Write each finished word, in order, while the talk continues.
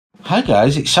Hi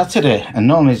guys, it's Saturday, and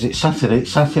not only is it Saturday,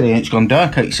 and it's gone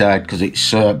dark outside because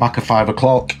it's back at 5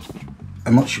 o'clock.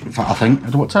 I'm not sure, I think,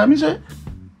 what time is it?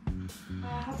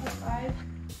 5:30.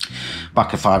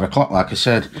 Back at 5 o'clock, like I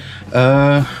said.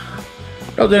 Not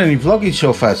doing any vlogging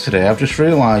so far today. I've just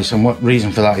realised, and what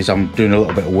reason for that is I'm doing a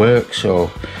little bit of work, so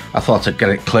I thought I'd get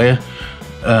it clear,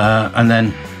 and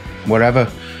then whatever.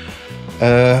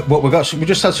 But we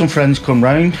just had some friends come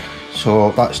round,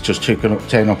 so that's just taken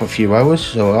up a few hours,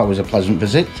 so that was a pleasant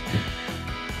visit.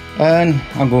 And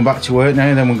I'm going back to work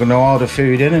now, then we're going to order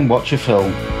food in and watch a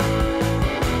film.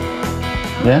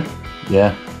 Yeah?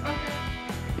 Yeah.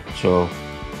 So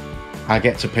I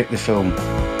get to pick the film.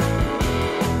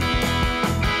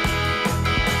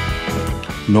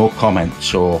 No comment,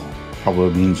 so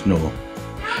probably means no.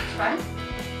 That's fine.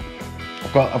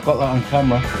 I've got that on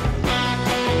camera.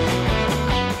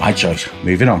 My choice.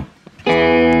 Moving on.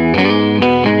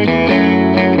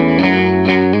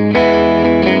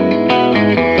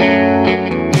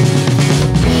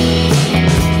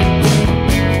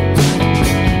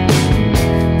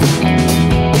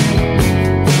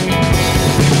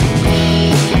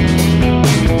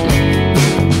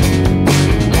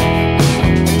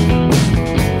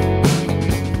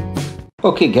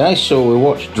 Okay guys, so we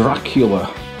watched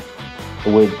Dracula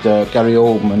with Gary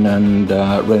Oldman and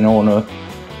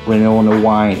Winona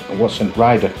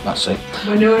Ryder, that's it.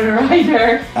 Winona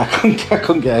Ryder. I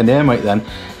couldn't get her name right then.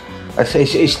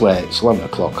 It's late, it's 11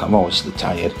 o'clock, I'm always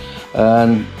tired.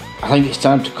 And I think it's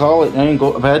time to call it now and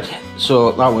go to bed.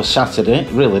 So that was Saturday,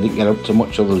 really didn't get up to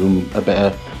much other than a bit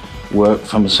of work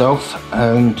for myself.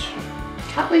 And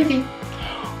Cat lady.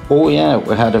 oh yeah,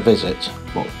 we had a visit,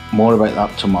 but more about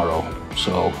that tomorrow.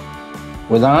 So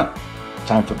with that,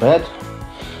 time for bed.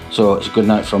 So it's a good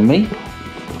night from me.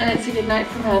 And it's a good night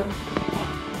from him.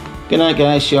 Good night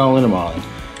guys, see you all in the morning.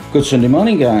 Good Sunday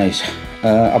morning guys.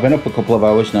 I've been up a couple of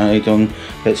hours now, done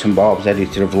bits and bobs,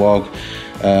 edited a vlog.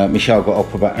 Michelle got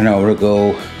up about an hour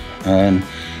ago and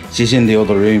she's in the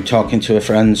other room talking to her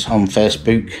friends on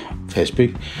FaceTime.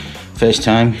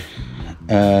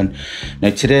 And now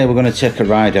today we're going to take a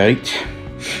ride out.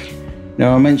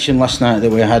 Now I mentioned last night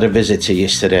that we had a visitor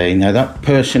yesterday. Now that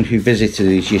person who visited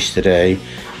us yesterday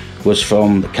was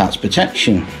from the Cat's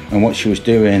Protection, and what she was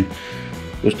doing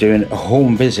a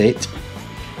home visit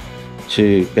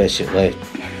to basically,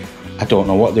 I don't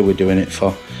know what they were doing it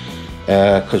for,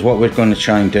 because what we're going to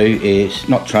try and do is,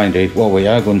 what we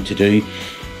are going to do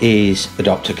is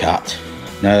adopt a cat.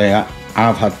 Now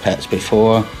I've had pets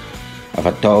before, I've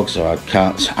had dogs, I've had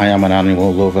cats, I am an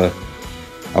animal lover.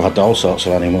 I've had all sorts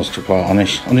of animals, to be quite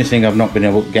honest. Only thing I've not been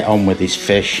able to get on with is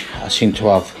fish. I seem to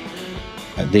have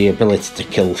the ability to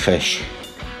kill fish,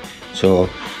 so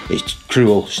it's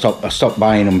cruel. I stopped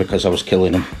buying them because I was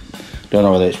killing them. Don't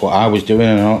know whether it's what I was doing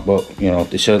or not, but you know,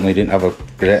 they certainly didn't have a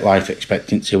great life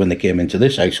expectancy when they came into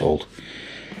this household,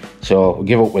 so we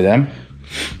give up with them.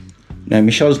 Now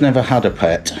Michelle's never had a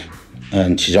pet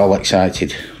and she's all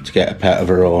excited to get a pet of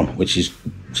her own, which is,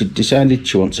 she decided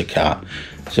she wants a cat.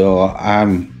 So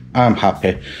I'm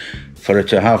happy for her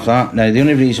to have that. Now the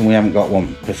only reason we haven't got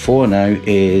one before now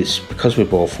is because we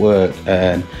both work,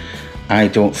 and I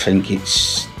don't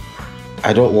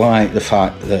like the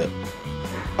fact that,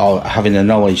 or having the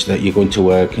knowledge that you're going to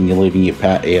work and you're leaving your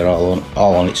pet here all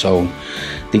on its own.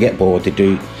 They get bored, they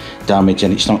do damage,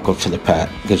 and it's not good for the pet.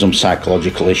 It gives them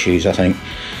psychological issues, I think.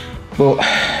 But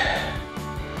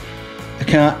I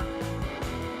can't,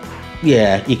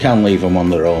 yeah, you can leave them on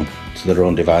their own, to their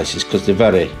own devices, because they're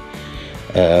very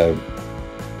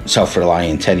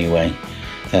self-reliant anyway.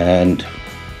 And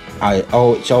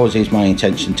it's always is my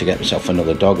intention to get myself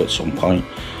another dog at some point,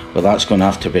 but that's going to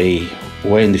have to be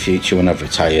way in the future when I've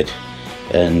retired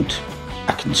and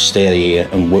I can stay here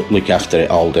and look after it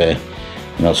all day,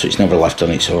 you know, so it's never left on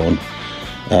its own.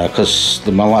 Because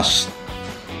my last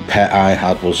pet I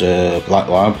had was a black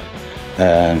lab,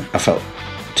 and I felt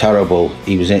terrible.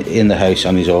 He was in the house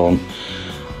on his own.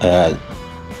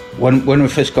 When we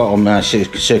first got him, my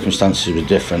circumstances were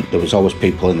different. There was always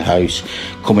people in the house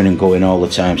coming and going all the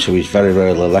time, so he was very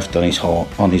rarely left on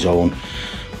his own.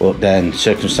 But then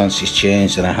circumstances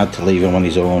changed and I had to leave him on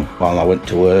his own while I went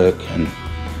to work, and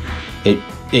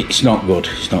it's not good.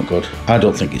 It's not good. I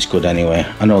don't think it's good anyway.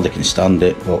 I know they can stand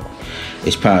it, but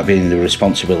it's part of being the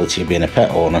responsibility of being a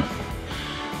pet owner.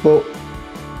 But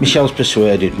Michelle's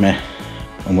persuaded me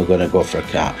and we're going to go for a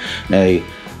cat. Now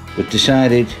we've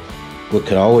decided we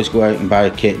can always go out and buy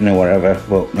a kitten or whatever,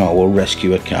 but no, we'll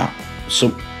rescue a cat.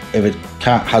 So if a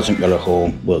cat hasn't got a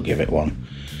home, we'll give it one.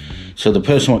 So the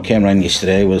person that came around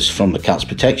yesterday was from the Cat's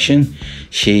Protection.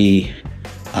 She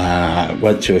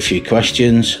Went through a few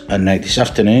questions, and now this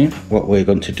afternoon what we're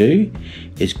going to do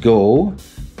is go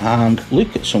and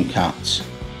look at some cats.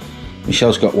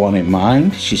 Michelle's got one in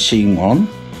mind. She's seen one,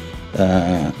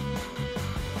 a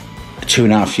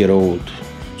 2.5-year-old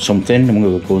something, and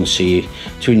we'll go and see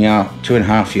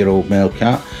 2.5-year-old male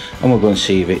cat, and we'll go and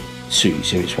see if it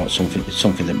suits, if it's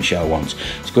something that Michelle wants.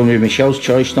 It's going to be Michelle's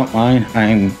choice, not mine.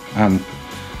 I'm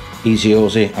easy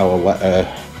Ozzy. I will let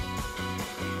her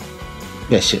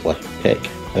basically pick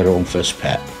her own first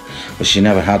pet, but she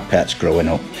never had pets growing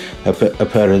up. Her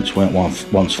parents went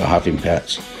once for having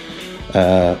pets.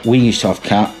 We used to have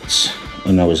cats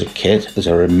when I was a kid, as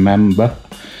I remember.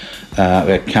 We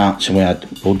had cats and we had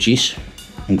budgies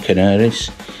and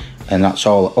canaries, and that's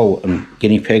all. Oh, and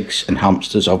guinea pigs and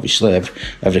hamsters, obviously.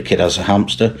 Every kid has a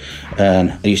hamster,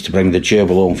 and I used to bring the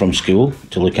gerbil home from school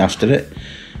to look after it.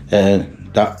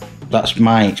 That's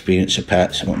my experience of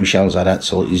pets, but Michelle's had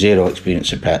absolutely zero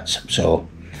experience of pets, so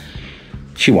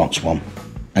she wants one.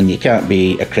 And you can't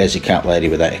be a crazy cat lady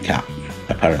without a cat,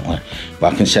 apparently.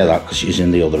 But I can say that because she's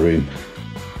in the other room.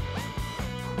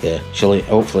 Yeah,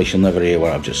 hopefully she'll never hear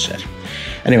what I've just said.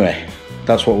 Anyway,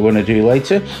 that's what we're going to do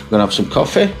later. We're going to have some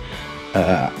coffee.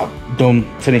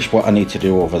 I've finished what I need to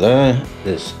do over there.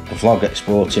 There's a vlog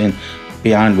exporting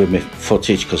behind with my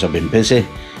footage because I've been busy.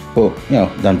 But, you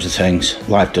know, them two things.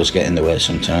 Life does get in the way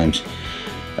sometimes.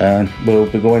 And we'll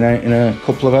be going out in a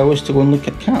couple of hours to go and look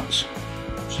at cats.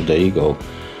 So there you go.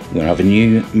 We're going to have a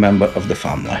new member of the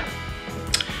family.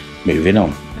 Moving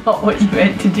on. Not what you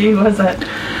meant to do, was it?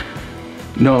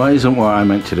 No, that isn't what I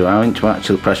meant to do. I meant to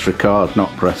actually press record,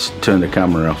 not turn the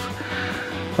camera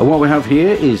off. And what we have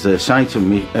here is the sight of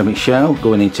Michelle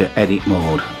going into edit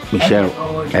mode.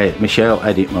 Michelle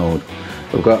edit mode.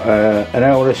 We've got an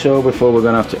hour or so before we're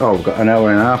going to have to... Oh, we've got an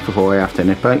hour and a half before we have to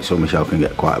nip out, so Michelle can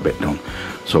get quite a bit done.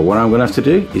 So what I'm going to have to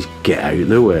do is get out of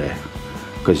the way.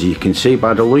 Because you can see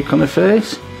by the look on her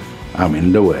face, I'm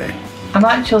in the way. I'm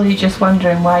actually just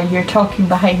wondering why you're talking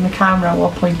behind the camera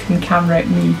while pointing the camera at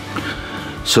me.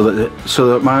 So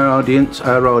that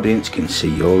our audience can see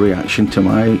your reaction to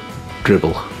my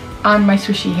dribble. And my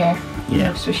swishy hair.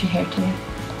 Yeah. Swishy hair today.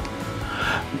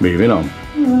 Moving on.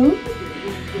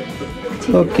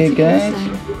 Okay guys.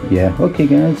 Yeah, okay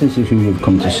guys, this is who you've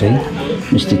come to see.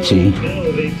 Mr. T.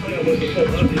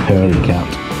 Purry cat.